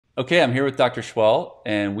Okay, I'm here with Dr. Schwelt,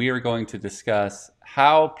 and we are going to discuss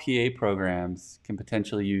how PA programs can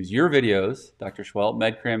potentially use your videos, Dr. Schwelt,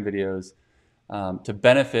 MedCram videos, to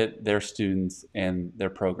benefit their students and their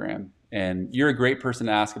program. And you're a great person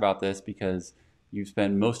to ask about this because you've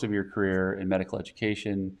spent most of your career in medical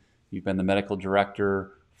education. You've been the medical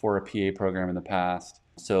director for a PA program in the past.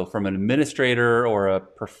 So, from an administrator or a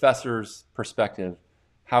professor's perspective,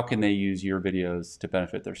 how can they use your videos to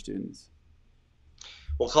benefit their students?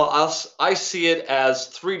 Well, I see it as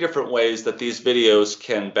three different ways that these videos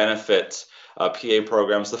can benefit PA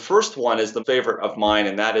programs. The first one is the favorite of mine,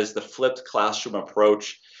 and that is the flipped classroom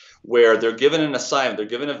approach, where they're given an assignment, they're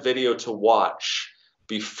given a video to watch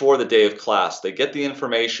before the day of class. They get the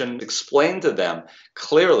information explained to them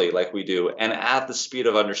clearly, like we do, and at the speed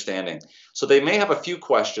of understanding. So they may have a few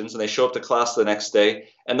questions, and they show up to class the next day,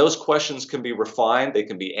 and those questions can be refined, they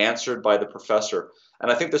can be answered by the professor.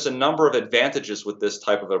 And I think there's a number of advantages with this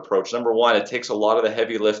type of approach. Number one, it takes a lot of the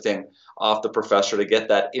heavy lifting off the professor to get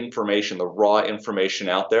that information, the raw information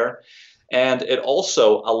out there. And it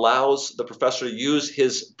also allows the professor to use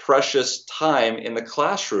his precious time in the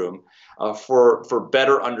classroom for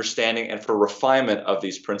better understanding and for refinement of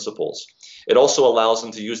these principles. It also allows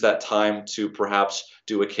them to use that time to perhaps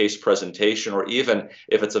do a case presentation or even,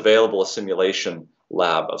 if it's available, a simulation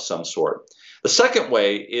lab of some sort. The second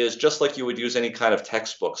way is just like you would use any kind of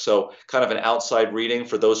textbook. So kind of an outside reading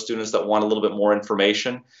for those students that want a little bit more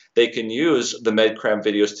information. They can use the MedCram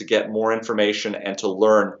videos to get more information and to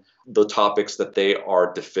learn the topics that they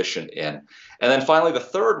are deficient in. And then finally, the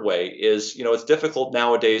third way is, it's difficult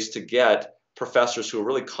nowadays to get professors who are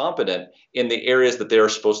really competent in the areas that they are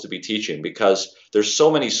supposed to be teaching because there's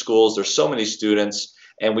so many schools, there's so many students,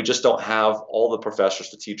 and we just don't have all the professors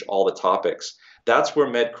to teach all the topics. That's where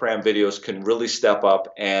MedCram videos can really step up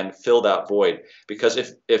and fill that void. Because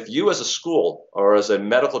if you as a school or as a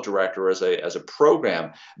medical director or as a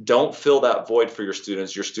program don't fill that void for your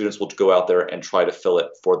students will go out there and try to fill it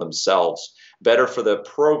for themselves. Better for the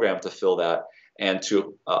program to fill that and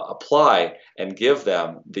to apply and give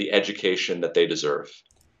them the education that they deserve.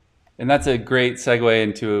 And that's a great segue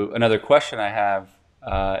into another question I have,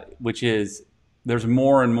 which is there's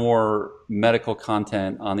more and more medical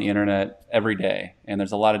content on the internet every day, and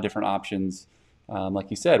there's a lot of different options, like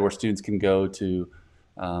you said, where students can go to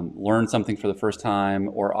learn something for the first time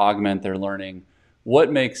or augment their learning.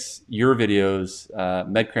 What makes your videos,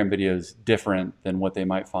 MedCram videos, different than what they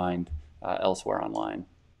might find elsewhere online?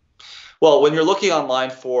 Well, when you're looking online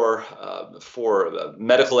for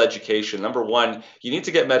medical education, number one, you need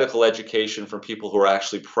to get medical education from people who are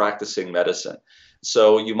actually practicing medicine.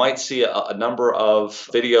 So you might see a number of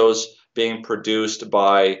videos being produced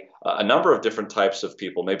by a number of different types of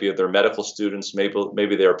people. Maybe they're medical students,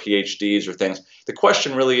 maybe they're PhDs or things. The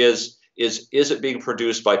question really is it being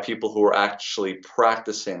produced by people who are actually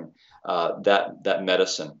practicing that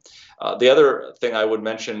medicine? The other thing I would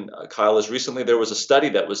mention, Kyle, is recently there was a study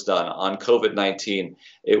that was done on COVID-19.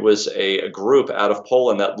 It was a group out of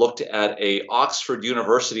Poland that looked at a Oxford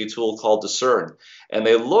University tool called Discern. And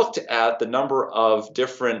they looked at the number of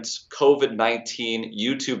different COVID-19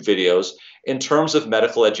 YouTube videos in terms of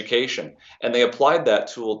medical education. And they applied that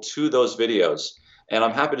tool to those videos. And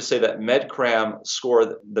I'm happy to say that MedCram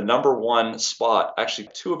scored the number one spot, actually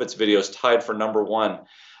two of its videos tied for number one,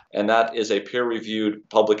 and that is a peer-reviewed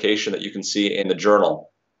publication that you can see in the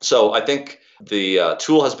journal. So I think the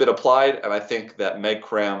tool has been applied, and I think that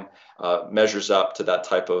MedCram measures up to that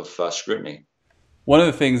type of scrutiny. One of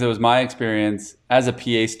the things that was my experience as a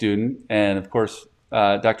PA student, and of course,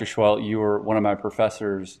 Dr. Schwelt, you were one of my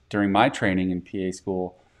professors during my training in PA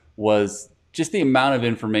school, was just the amount of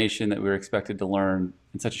information that we were expected to learn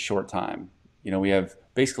in such a short time. We have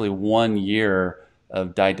basically 1 year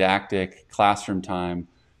of didactic classroom time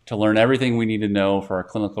to learn everything we need to know for our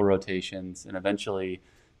clinical rotations. And eventually,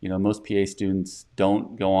 most PA students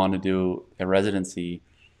don't go on to do a residency.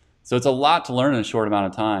 So it's a lot to learn in a short amount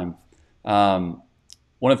of time.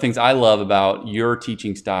 One of the things I love about your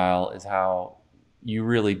teaching style is how you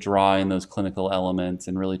really draw in those clinical elements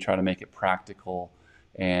and really try to make it practical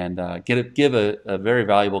and give a very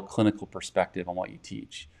valuable clinical perspective on what you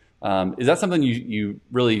teach. Is that something you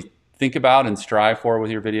really think about and strive for with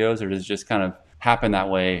your videos, or does it just kind of happen that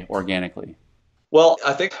way organically? Well,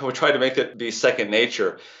 I think we're trying to make it be second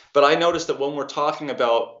nature. But I noticed that when we're talking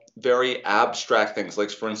about very abstract things, like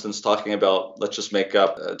for instance, talking about, let's just make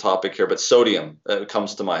up a topic here, but sodium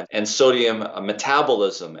comes to mind, and sodium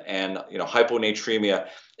metabolism and hyponatremia,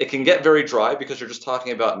 it can get very dry because you're just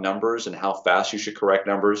talking about numbers and how fast you should correct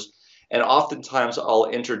numbers. And oftentimes I'll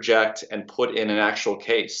interject and put in an actual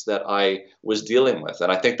case that I was dealing with.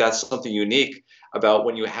 And I think that's something unique about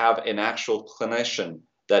when you have an actual clinician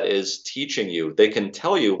that is teaching you. They can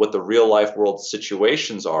tell you what the real life world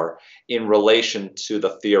situations are in relation to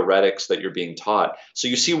the theoretics that you're being taught. So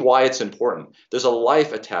you see why it's important. There's a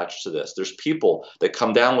life attached to this. There's people that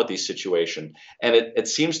come down with these situations, and it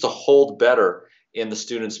seems to hold better in the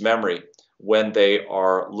student's memory when they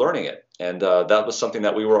are learning it. And that was something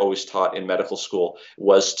that we were always taught in medical school,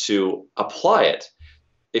 was to apply it.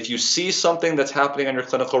 If you see something that's happening on your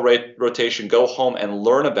clinical rotation, go home and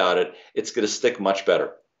learn about it. It's going to stick much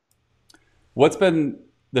better. What's been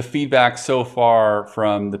the feedback so far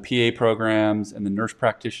from the PA programs and the nurse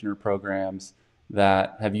practitioner programs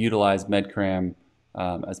that have utilized MedCram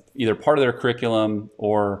as either part of their curriculum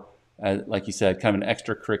or, as, like you said, kind of an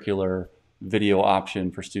extracurricular video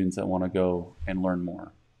option for students that want to go and learn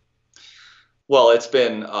more? Well, it's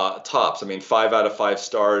been tops. I mean, 5 out of 5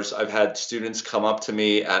 stars. I've had students come up to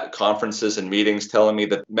me at conferences and meetings telling me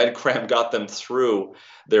that MedCram got them through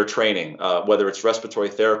their training, whether it's respiratory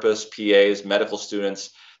therapists, PAs, medical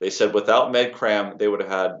students. They said without MedCram, they wouldn't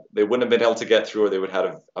have been able to get through, or they would have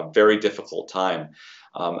had a very difficult time.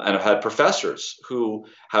 And I've had professors who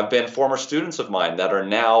have been former students of mine that are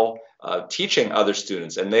now teaching other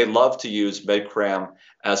students, and they love to use MedCram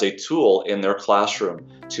as a tool in their classroom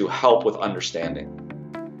to help with understanding.